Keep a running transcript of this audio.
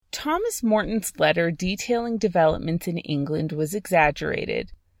Thomas Morton's letter detailing developments in England was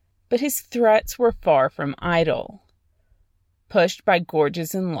exaggerated, but his threats were far from idle. Pushed by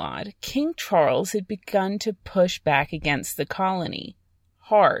Gorges and Laud, King Charles had begun to push back against the colony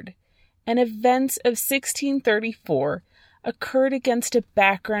hard, and events of 1634 occurred against a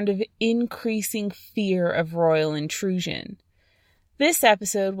background of increasing fear of royal intrusion. This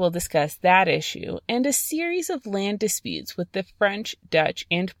episode will discuss that issue and a series of land disputes with the French, Dutch,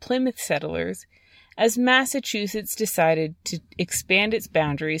 and Plymouth settlers as Massachusetts decided to expand its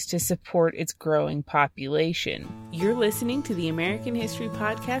boundaries to support its growing population. You're listening to the American History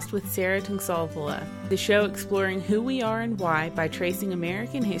Podcast with Sarah Tungsalvola, the show exploring who we are and why by tracing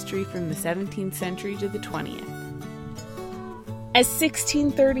American history from the 17th century to the 20th. As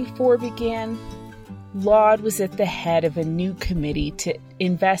 1634 began, Laud was at the head of a new committee to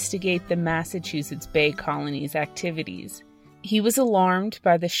investigate the Massachusetts Bay Colony's activities. He was alarmed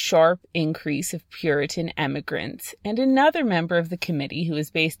by the sharp increase of Puritan emigrants, and another member of the committee, who was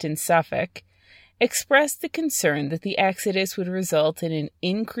based in Suffolk, expressed the concern that the exodus would result in an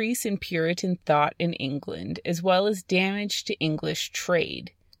increase in Puritan thought in England, as well as damage to English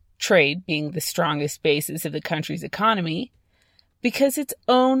trade being the strongest basis of the country's economy, because its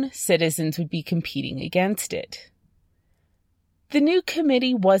own citizens would be competing against it. The new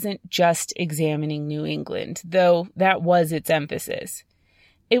committee wasn't just examining New England, though that was its emphasis.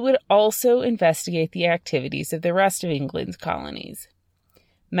 It would also investigate the activities of the rest of England's colonies.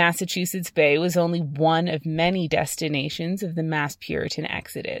 Massachusetts Bay was only one of many destinations of the mass Puritan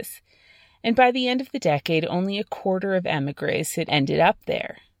exodus, and by the end of the decade, only a quarter of emigres had ended up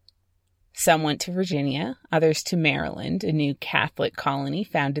there. Some went to Virginia, others to Maryland, a new Catholic colony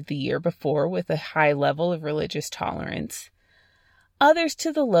founded the year before with a high level of religious tolerance. Others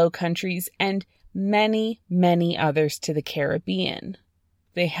to the Low Countries, and many, many others to the Caribbean.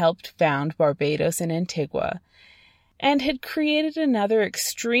 They helped found Barbados and Antigua, and had created another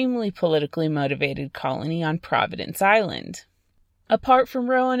extremely politically motivated colony on Providence Island. Apart from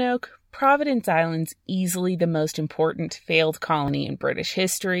Roanoke, Providence Island's easily the most important failed colony in British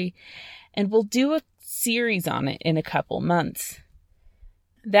history, and we'll do a series on it in a couple months.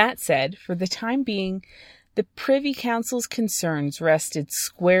 That said, for the time being, the Privy Council's concerns rested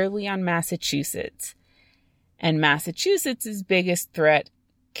squarely on Massachusetts, and Massachusetts' biggest threat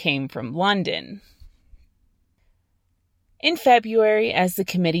came from London. In February, as the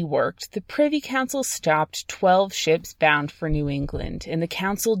committee worked, the Privy Council stopped 12 ships bound for New England, and the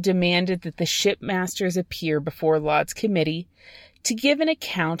council demanded that the shipmasters appear before Laud's committee to give an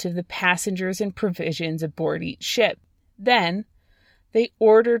account of the passengers and provisions aboard each ship. Then, they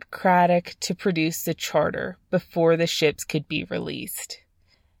ordered Cradock to produce the charter before the ships could be released.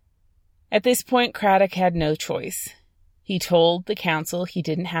 At this point, Cradock had no choice. He told the council he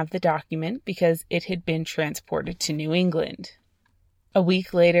didn't have the document because it had been transported to New England. A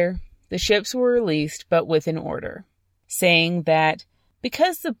week later, the ships were released, but with an order, saying that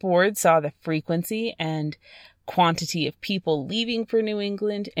because the board saw the frequency and quantity of people leaving for New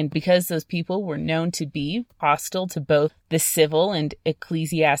England, and because those people were known to be hostile to both the civil and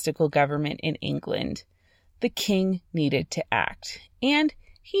ecclesiastical government in England, the king needed to act. And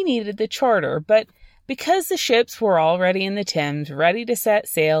he needed the charter, but because the ships were already in the Thames, ready to set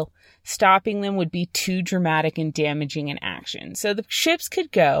sail, stopping them would be too dramatic and damaging an action. So the ships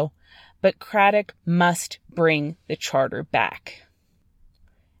could go, but Cradock must bring the charter back.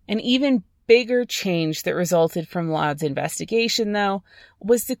 An even bigger change that resulted from Laud's investigation, though,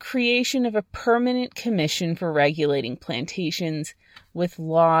 was the creation of a permanent commission for regulating plantations, with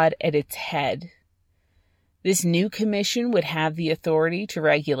Laud at its head. This new commission would have the authority to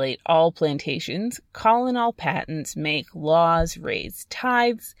regulate all plantations, call in all patents, make laws, raise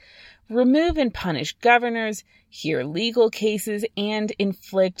tithes, remove and punish governors, hear legal cases, and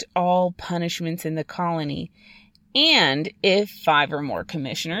inflict all punishments in the colony. And if 5 or more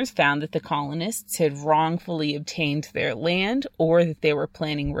commissioners found that the colonists had wrongfully obtained their land, or that they were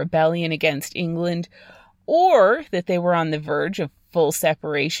planning rebellion against England, or that they were on the verge of full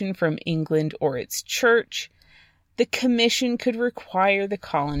separation from England or its church, the commission could require the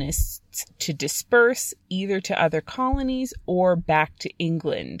colonists to disperse either to other colonies or back to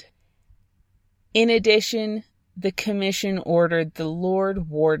England. In addition, the commission ordered the Lord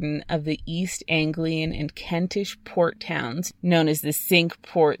Warden of the East Anglian and Kentish port towns, known as the Cinque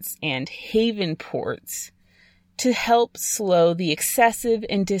Ports and Haven Ports, to help slow the excessive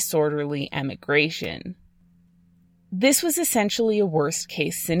and disorderly emigration. This was essentially a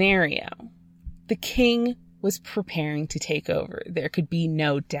worst-case scenario. The king was preparing to take over. There could be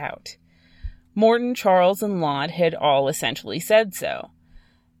no doubt. Morton, Charles, and Laud had all essentially said so.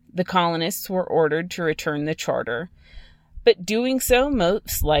 The colonists were ordered to return the charter, but doing so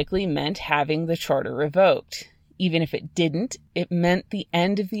most likely meant having the charter revoked. Even if it didn't, it meant the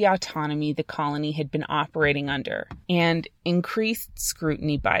end of the autonomy the colony had been operating under and increased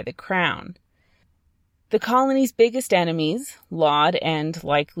scrutiny by the crown. The colony's biggest enemies, Laud and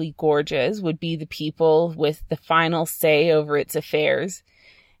likely Gorges, would be the people with the final say over its affairs,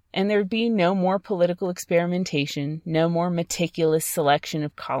 and there would be no more political experimentation, no more meticulous selection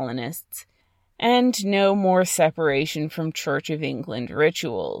of colonists, and no more separation from Church of England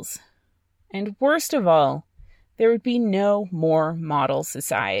rituals. And worst of all, there would be no more model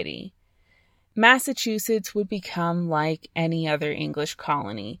society. Massachusetts would become like any other English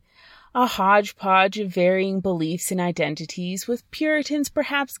colony, a hodgepodge of varying beliefs and identities, with Puritans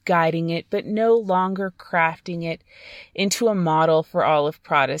perhaps guiding it, but no longer crafting it into a model for all of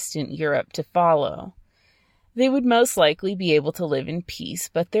Protestant Europe to follow. They would most likely be able to live in peace,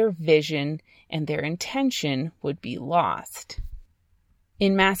 but their vision and their intention would be lost.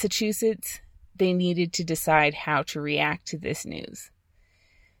 In Massachusetts, they needed to decide how to react to this news.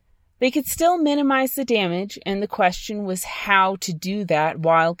 They could still minimize the damage, and the question was how to do that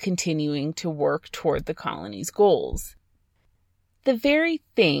while continuing to work toward the colony's goals. The very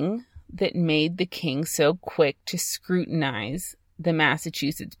thing that made the king so quick to scrutinize the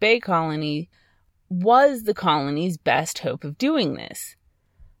Massachusetts Bay Colony was the colony's best hope of doing this.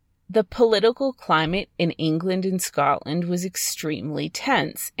 The political climate in England and Scotland was extremely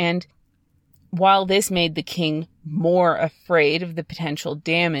tense, and while this made the king more afraid of the potential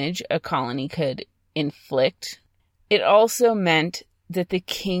damage a colony could inflict, it also meant that the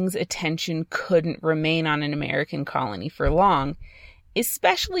king's attention couldn't remain on an American colony for long,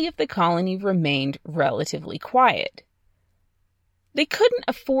 especially if the colony remained relatively quiet. They couldn't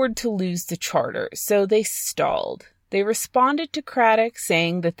afford to lose the charter, so they stalled. They responded to Cradock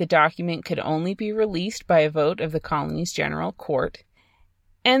saying that the document could only be released by a vote of the colony's general court,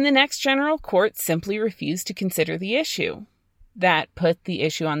 and the next general court simply refused to consider the issue. That put the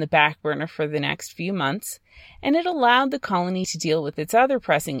issue on the back burner for the next few months, and it allowed the colony to deal with its other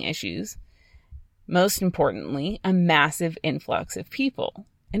pressing issues, most importantly, a massive influx of people.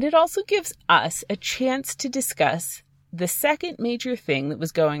 And it also gives us a chance to discuss the second major thing that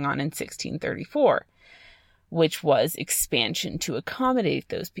was going on in 1634, which was expansion to accommodate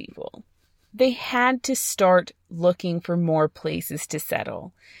those people. They had to start looking for more places to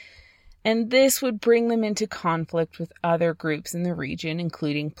settle, and this would bring them into conflict with other groups in the region,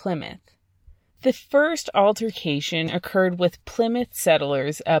 including Plymouth. The first altercation occurred with Plymouth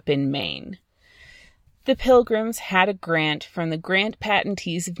settlers up in Maine. The Pilgrims had a grant from the Grant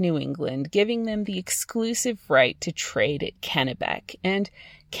Patentees of New England, giving them the exclusive right to trade at Kennebec, and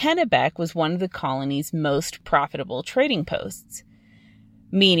Kennebec was one of the colony's most profitable trading posts,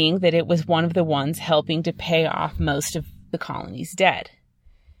 meaning that it was one of the ones helping to pay off most of the colony's debt.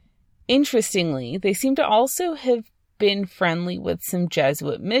 Interestingly, they seem to also have been friendly with some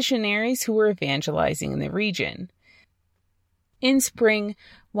Jesuit missionaries who were evangelizing in the region. In spring,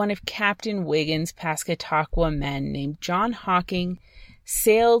 one of Captain Wiggins' Pascataqua men named John Hocking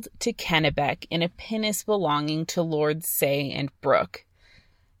sailed to Kennebec in a pinnace belonging to Lords Say and Brooke,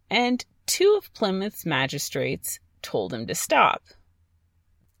 and two of Plymouth's magistrates told him to stop.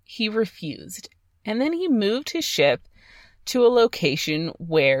 He refused, and then he moved his ship to a location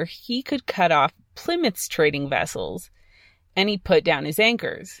where he could cut off Plymouth's trading vessels, and he put down his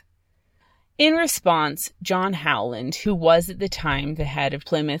anchors. In response, John Howland, who was at the time the head of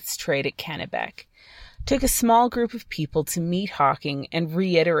Plymouth's trade at Kennebec, took a small group of people to meet Hocking and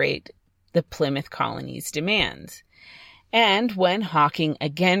reiterate the Plymouth colony's demands. And when Hocking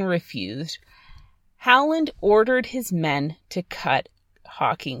again refused, Howland ordered his men to cut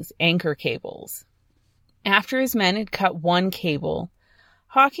Hocking's anchor cables. After his men had cut one cable,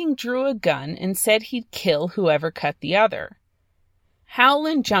 Hocking drew a gun and said he'd kill whoever cut the other.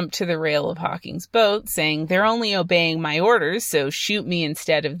 Howland jumped to the rail of Hocking's boat, saying, "They're only obeying my orders, so shoot me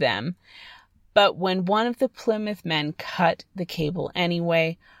instead of them." But when one of the Plymouth men cut the cable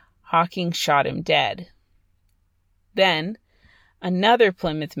anyway, Hocking shot him dead. Then, another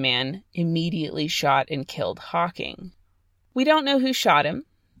Plymouth man immediately shot and killed Hocking. We don't know who shot him,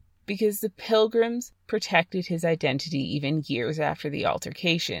 because the Pilgrims protected his identity even years after the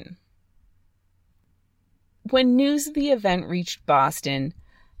altercation. When news of the event reached Boston,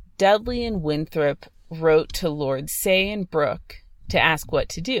 Dudley and Winthrop wrote to Lords Say and Brooke to ask what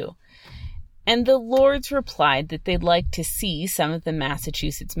to do, and the lords replied that they'd like to see some of the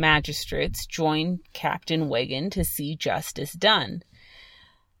Massachusetts magistrates join Captain Wiggin to see justice done.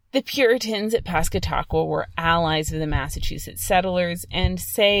 The Puritans at Pascataqua were allies of the Massachusetts settlers, and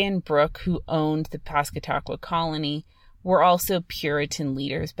Say and Brooke, who owned the Pascataqua colony, were also Puritan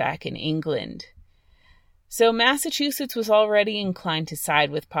leaders back in England. So Massachusetts was already inclined to side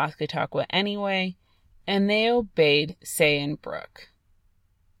with Pascataqua anyway, and they obeyed Say and Brooke.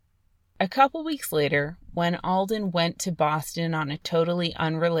 A couple weeks later, when Alden went to Boston on a totally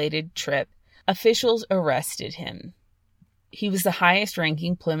unrelated trip, officials arrested him. He was the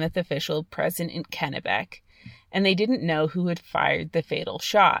highest-ranking Plymouth official present in Kennebec, and they didn't know who had fired the fatal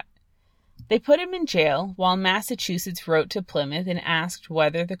shot. They put him in jail while Massachusetts wrote to Plymouth and asked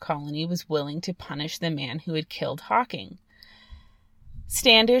whether the colony was willing to punish the man who had killed Hocking.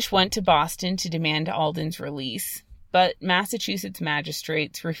 Standish went to Boston to demand Alden's release, but Massachusetts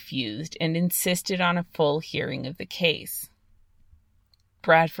magistrates refused and insisted on a full hearing of the case.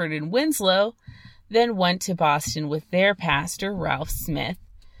 Bradford and Winslow then went to Boston with their pastor, Ralph Smith,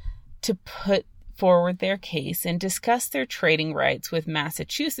 to put forward their case and discuss their trading rights with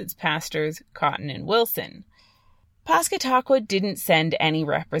Massachusetts pastors Cotton and Wilson. Pascataqua didn't send any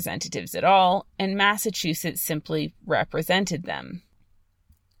representatives at all, and Massachusetts simply represented them.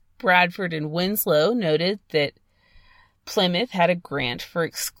 Bradford and Winslow noted that Plymouth had a grant for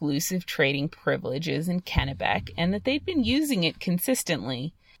exclusive trading privileges in Kennebec and that they'd been using it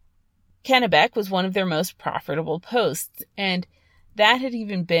consistently. Kennebec was one of their most profitable posts, and that had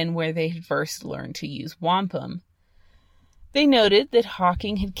even been where they had first learned to use wampum. They noted that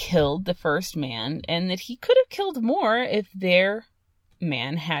Hocking had killed the first man and that he could have killed more if their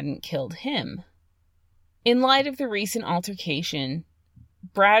man hadn't killed him. In light of the recent altercation,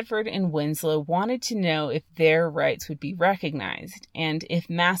 Bradford and Winslow wanted to know if their rights would be recognized and if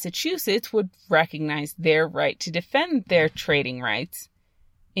Massachusetts would recognize their right to defend their trading rights,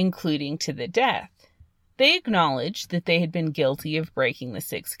 including to the death. They acknowledged that they had been guilty of breaking the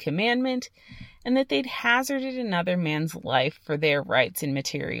Sixth Commandment and that they'd hazarded another man's life for their rights and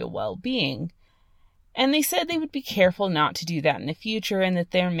material well-being. And they said they would be careful not to do that in the future and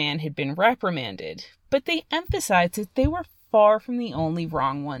that their man had been reprimanded. But they emphasized that they were far from the only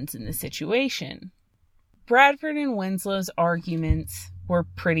wrong ones in the situation. Bradford and Winslow's arguments were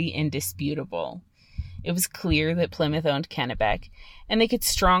pretty indisputable. It was clear that Plymouth owned Kennebec, and they could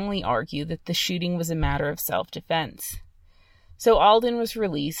strongly argue that the shooting was a matter of self-defense. So Alden was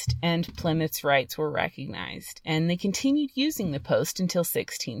released, and Plymouth's rights were recognized, and they continued using the post until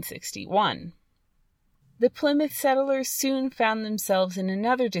 1661. The Plymouth settlers soon found themselves in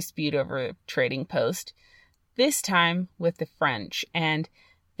another dispute over a trading post, this time with the French, and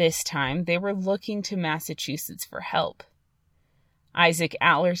this time they were looking to Massachusetts for help. Isaac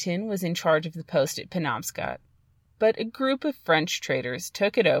Allerton was in charge of the post at Penobscot, but a group of French traders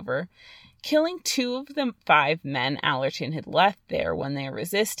took it over, killing 2 of the 5 men Allerton had left there when they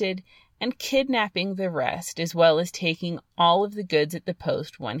resisted, and kidnapping the rest, as well as taking all of the goods at the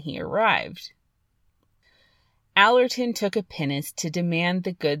post when he arrived. Allerton took a pinnace to demand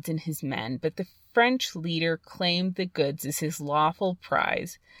the goods and his men, but the French leader claimed the goods as his lawful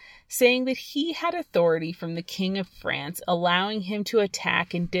prize, saying that he had authority from the King of France, allowing him to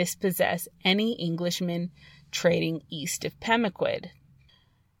attack and dispossess any Englishman trading east of Pemaquid.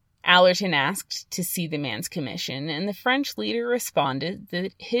 Allerton asked to see the man's commission, and the French leader responded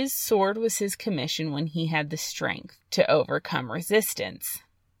that his sword was his commission when he had the strength to overcome resistance.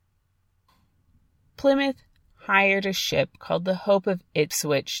 Plymouth hired a ship called the Hope of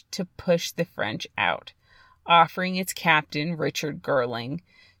Ipswich to push the French out, offering its captain, Richard Girling,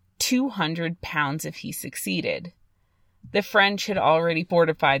 200 pounds if he succeeded. The French had already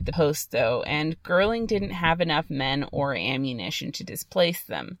fortified the post, though, and Girling didn't have enough men or ammunition to displace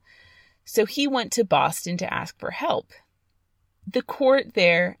them, so he went to Boston to ask for help. The court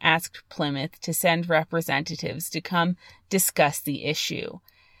there asked Plymouth to send representatives to come discuss the issue,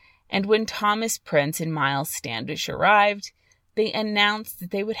 and when Thomas Prince and Miles Standish arrived, they announced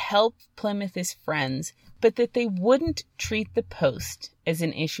that they would help Plymouth as friends, but that they wouldn't treat the post as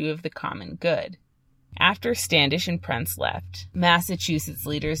an issue of the common good. After Standish and Prince left, Massachusetts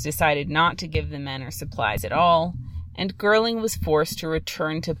leaders decided not to give the men or supplies at all, and Girling was forced to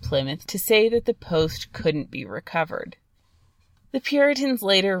return to Plymouth to say that the post couldn't be recovered. The Puritans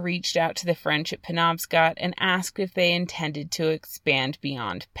later reached out to the French at Penobscot and asked if they intended to expand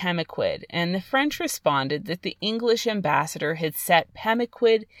beyond Pemaquid, and the French responded that the English ambassador had set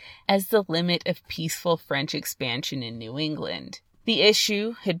Pemaquid as the limit of peaceful French expansion in New England. The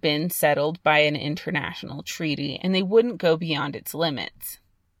issue had been settled by an international treaty, and they wouldn't go beyond its limits.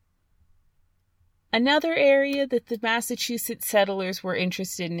 Another area that the Massachusetts settlers were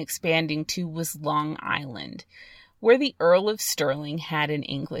interested in expanding to was Long Island, where the Earl of Stirling had an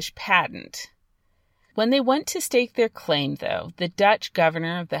English patent. When they went to stake their claim, though, the Dutch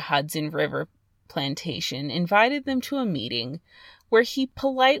governor of the Hudson River plantation invited them to a meeting where he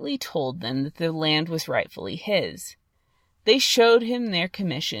politely told them that the land was rightfully his. They showed him their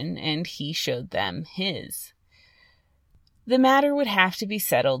commission, and he showed them his. The matter would have to be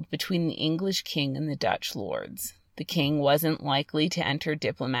settled between the English king and the Dutch lords. The king wasn't likely to enter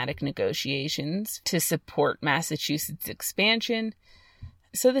diplomatic negotiations to support Massachusetts' expansion,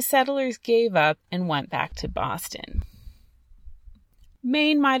 so the settlers gave up and went back to Boston.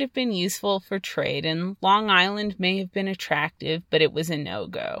 Maine might have been useful for trade, and Long Island may have been attractive, but it was a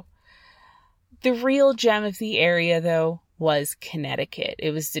no-go. The real gem of the area, though, was Connecticut.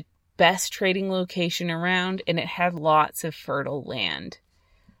 It was the best trading location around, and it had lots of fertile land.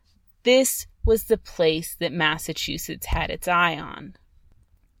 This was the place that Massachusetts had its eye on.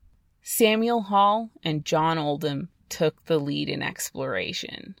 Samuel Hall and John Oldham took the lead in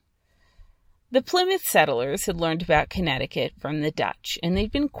exploration. The Plymouth settlers had learned about Connecticut from the Dutch, and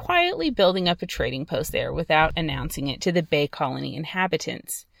they'd been quietly building up a trading post there without announcing it to the Bay Colony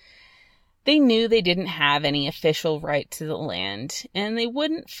inhabitants. They knew they didn't have any official right to the land, and they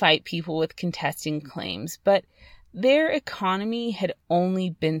wouldn't fight people with contesting claims, but their economy had only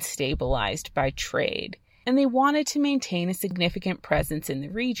been stabilized by trade, and they wanted to maintain a significant presence in the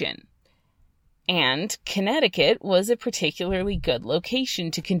region. And Connecticut was a particularly good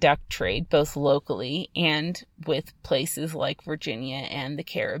location to conduct trade both locally and with places like Virginia and the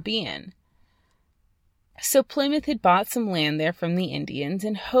Caribbean. So Plymouth had bought some land there from the Indians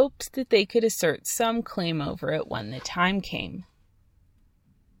and hoped that they could assert some claim over it when the time came.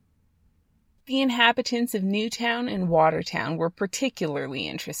 The inhabitants of Newtown and Watertown were particularly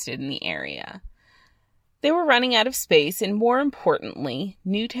interested in the area. They were running out of space, and more importantly,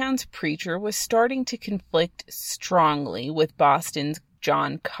 Newtown's preacher was starting to conflict strongly with Boston's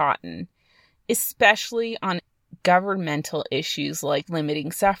John Cotton, especially on governmental issues like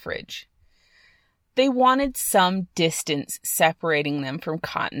limiting suffrage. They wanted some distance separating them from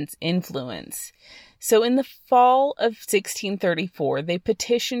Cotton's influence. So in the fall of 1634, they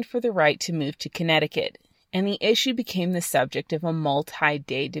petitioned for the right to move to Connecticut, and the issue became the subject of a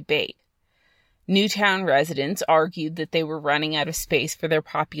multi-day debate. Newtown residents argued that they were running out of space for their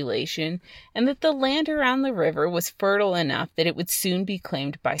population and that the land around the river was fertile enough that it would soon be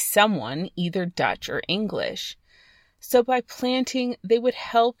claimed by someone, either Dutch or English. So by planting, they would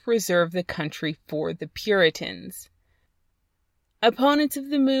help reserve the country for the Puritans. Opponents of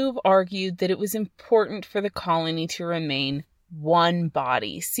the move argued that it was important for the colony to remain one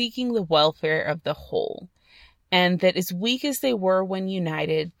body, seeking the welfare of the whole, and that as weak as they were when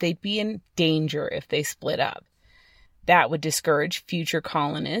united, they'd be in danger if they split up. That would discourage future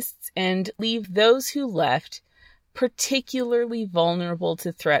colonists and leave those who left particularly vulnerable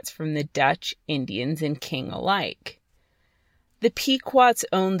to threats from the Dutch, Indians, and King alike. The Pequots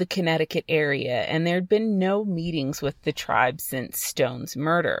owned the Connecticut area, and there had been no meetings with the tribe since Stone's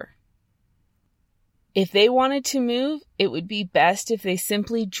murder. If they wanted to move, it would be best if they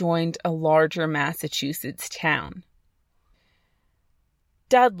simply joined a larger Massachusetts town.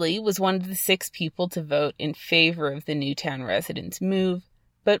 Dudley was one of the 6 people to vote in favor of the Newtown residents' move,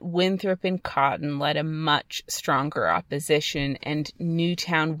 but Winthrop and Cotton led a much stronger opposition, and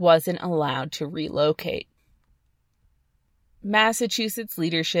Newtown wasn't allowed to relocate. Massachusetts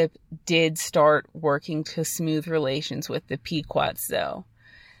leadership did start working to smooth relations with the Pequots, though.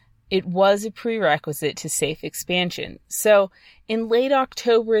 It was a prerequisite to safe expansion, so in late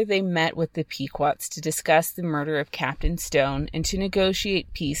October they met with the Pequots to discuss the murder of Captain Stone and to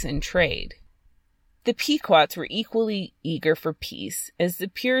negotiate peace and trade. The Pequots were equally eager for peace, as the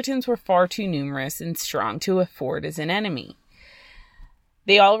Puritans were far too numerous and strong to afford as an enemy.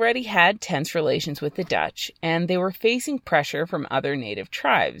 They already had tense relations with the Dutch, and they were facing pressure from other native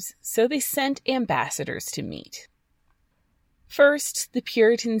tribes, so they sent ambassadors to meet. First, the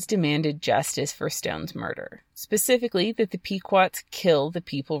Puritans demanded justice for Stone's murder, specifically that the Pequots kill the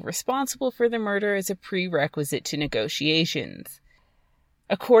people responsible for the murder as a prerequisite to negotiations.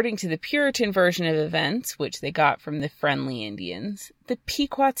 According to the Puritan version of events, which they got from the friendly Indians, the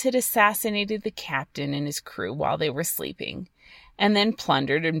Pequots had assassinated the captain and his crew while they were sleeping, and then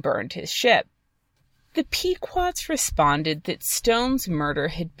plundered and burned his ship. The Pequots responded that Stone's murder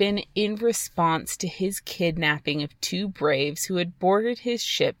had been in response to his kidnapping of 2 braves who had boarded his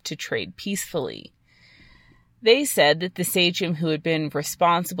ship to trade peacefully. They said that the sachem who had been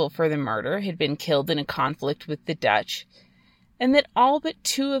responsible for the murder had been killed in a conflict with the Dutch, and that all but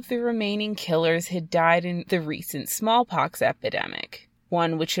 2 of the remaining killers had died in the recent smallpox epidemic.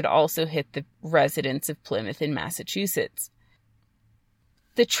 one which had also hit the residents of Plymouth in Massachusetts.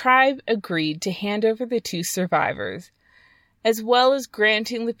 The tribe agreed to hand over the 2 survivors, as well as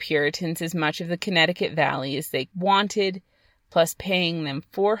granting the Puritans as much of the Connecticut Valley as they wanted, plus paying them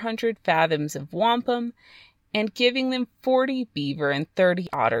 400 fathoms of wampum and giving them 40 beaver and 30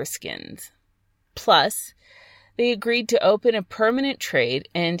 otter skins. Plus, they agreed to open a permanent trade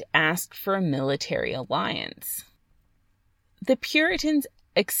and asked for a military alliance. The Puritans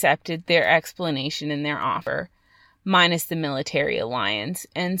accepted their explanation and their offer, minus the military alliance,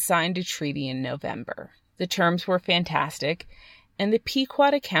 and signed a treaty in November. The terms were fantastic, and the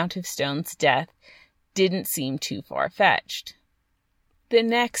Pequot account of Stone's death didn't seem too far-fetched. The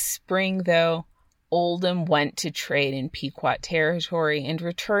next spring, though, Oldham went to trade in Pequot territory and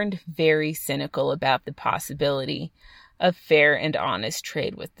returned very cynical about the possibility of fair and honest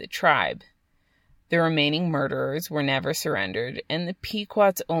trade with the tribe. The remaining murderers were never surrendered, and the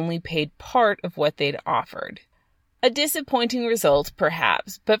Pequots only paid part of what they'd offered. A disappointing result,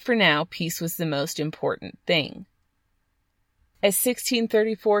 perhaps, but for now, peace was the most important thing. As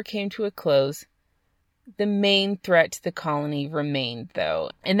 1634 came to a close, the main threat to the colony remained,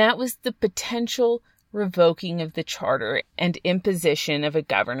 though, and that was the potential revoking of the charter and imposition of a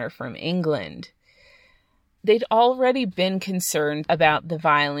governor from England. They'd already been concerned about the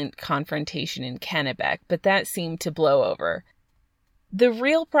violent confrontation in Kennebec, but that seemed to blow over. The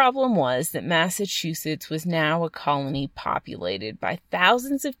real problem was that Massachusetts was now a colony populated by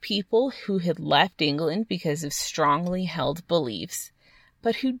thousands of people who had left England because of strongly held beliefs,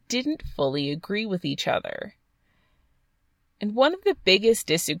 but who didn't fully agree with each other. And one of the biggest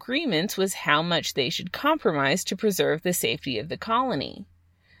disagreements was how much they should compromise to preserve the safety of the colony.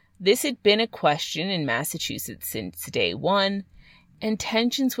 This had been a question in Massachusetts since day one, and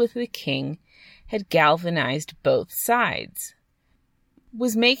tensions with the king had galvanized both sides.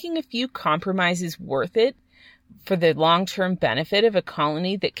 Was making a few compromises worth it for the long-term benefit of a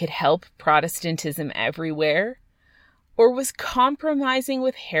colony that could help Protestantism everywhere? Or was compromising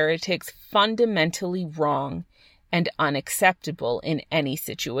with heretics fundamentally wrong and unacceptable in any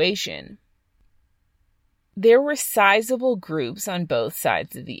situation? There were sizable groups on both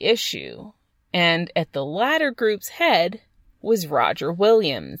sides of the issue, and at the latter group's head was Roger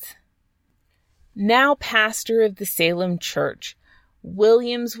Williams. Now pastor of the Salem Church,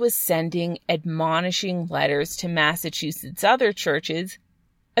 Williams was sending admonishing letters to Massachusetts' other churches,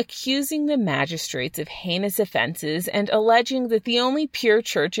 accusing the magistrates of heinous offenses and alleging that the only pure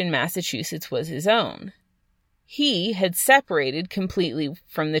church in Massachusetts was his own. He had separated completely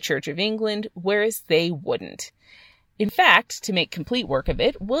from the Church of England, whereas they wouldn't. In fact, to make complete work of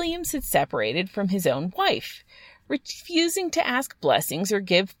it, Williams had separated from his own wife, refusing to ask blessings or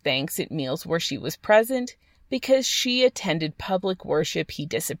give thanks at meals where she was present because she attended public worship he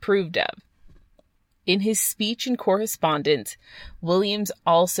disapproved of. In his speech and correspondence, Williams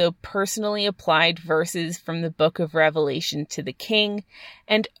also personally applied verses from the Book of Revelation to the king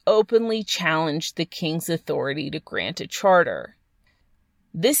and openly challenged the king's authority to grant a charter.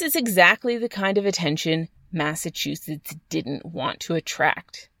 This is exactly the kind of attention Massachusetts didn't want to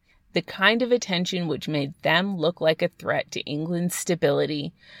attract, the kind of attention which made them look like a threat to England's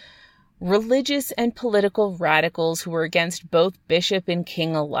stability. Religious and political radicals who were against both bishop and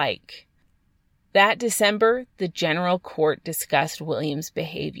king alike. That December, the General Court discussed Williams'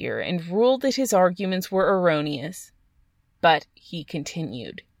 behavior and ruled that his arguments were erroneous. But he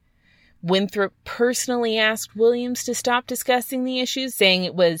continued. Winthrop personally asked Williams to stop discussing the issues, saying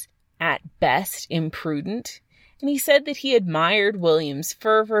it was, at best, imprudent, and he said that he admired Williams'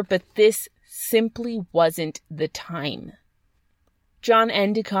 fervor, but this simply wasn't the time. John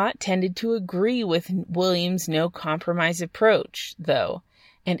Endicott tended to agree with Williams' no-compromise approach, though,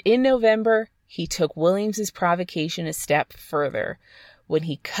 and in November, he took Williams's provocation a step further when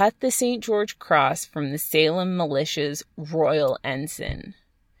he cut the St. George Cross from the Salem Militia's royal ensign.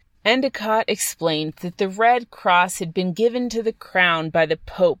 Endicott explained that the Red Cross had been given to the crown by the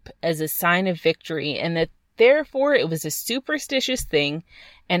Pope as a sign of victory, and that therefore it was a superstitious thing,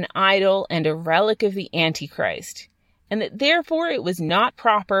 an idol, and a relic of the Antichrist, and that therefore it was not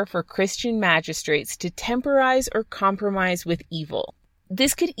proper for Christian magistrates to temporize or compromise with evil.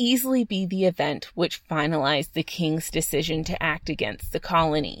 This could easily be the event which finalized the king's decision to act against the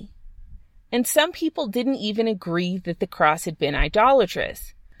colony. And some people didn't even agree that the cross had been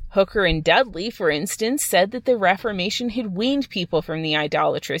idolatrous. Hooker and Dudley, for instance, said that the Reformation had weaned people from the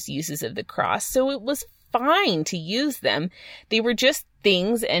idolatrous uses of the cross, so it was fine to use them. They were just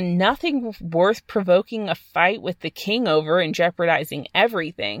things and nothing worth provoking a fight with the king over and jeopardizing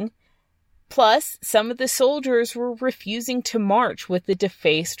everything. Plus, some of the soldiers were refusing to march with the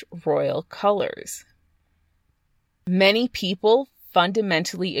defaced royal colors. Many people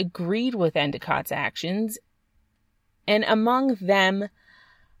fundamentally agreed with Endicott's actions, and among them,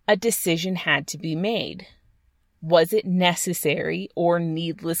 a decision had to be made. Was it necessary or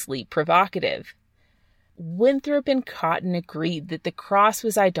needlessly provocative? Winthrop and Cotton agreed that the cross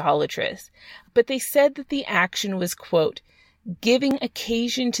was idolatrous, but they said that the action was, quote, giving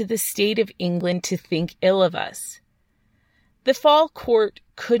occasion to the state of England to think ill of us. The fall court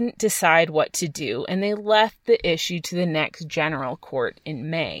couldn't decide what to do, and they left the issue to the next general court in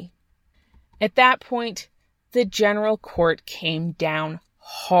May. At that point, the general court came down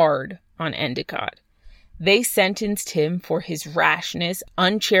hard on Endicott. They sentenced him for his rashness,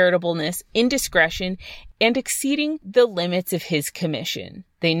 uncharitableness, indiscretion, and exceeding the limits of his commission.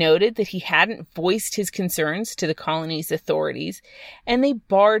 They noted that he hadn't voiced his concerns to the colony's authorities, and they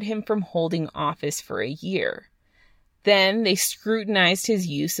barred him from holding office for a year. Then they scrutinized his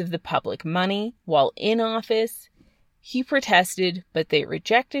use of the public money while in office. He protested, but they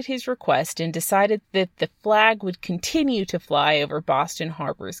rejected his request and decided that the flag would continue to fly over Boston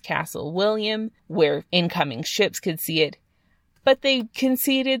Harbor's Castle William, where incoming ships could see it. But they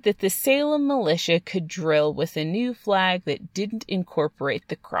conceded that the Salem militia could drill with a new flag that didn't incorporate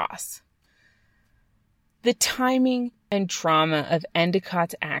the cross. The timing and trauma of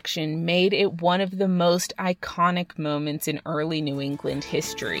Endicott's action made it one of the most iconic moments in early New England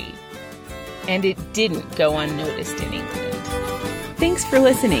history. And it didn't go unnoticed in England. Thanks for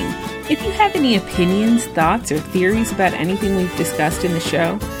listening. If you have any opinions, thoughts, or theories about anything we've discussed in the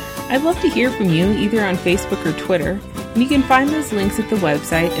show, I'd love to hear from you either on Facebook or Twitter, and you can find those links at the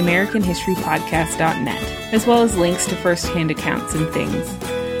website AmericanHistoryPodcast.net, as well as links to first-hand accounts and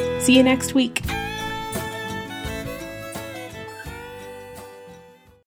things. See you next week.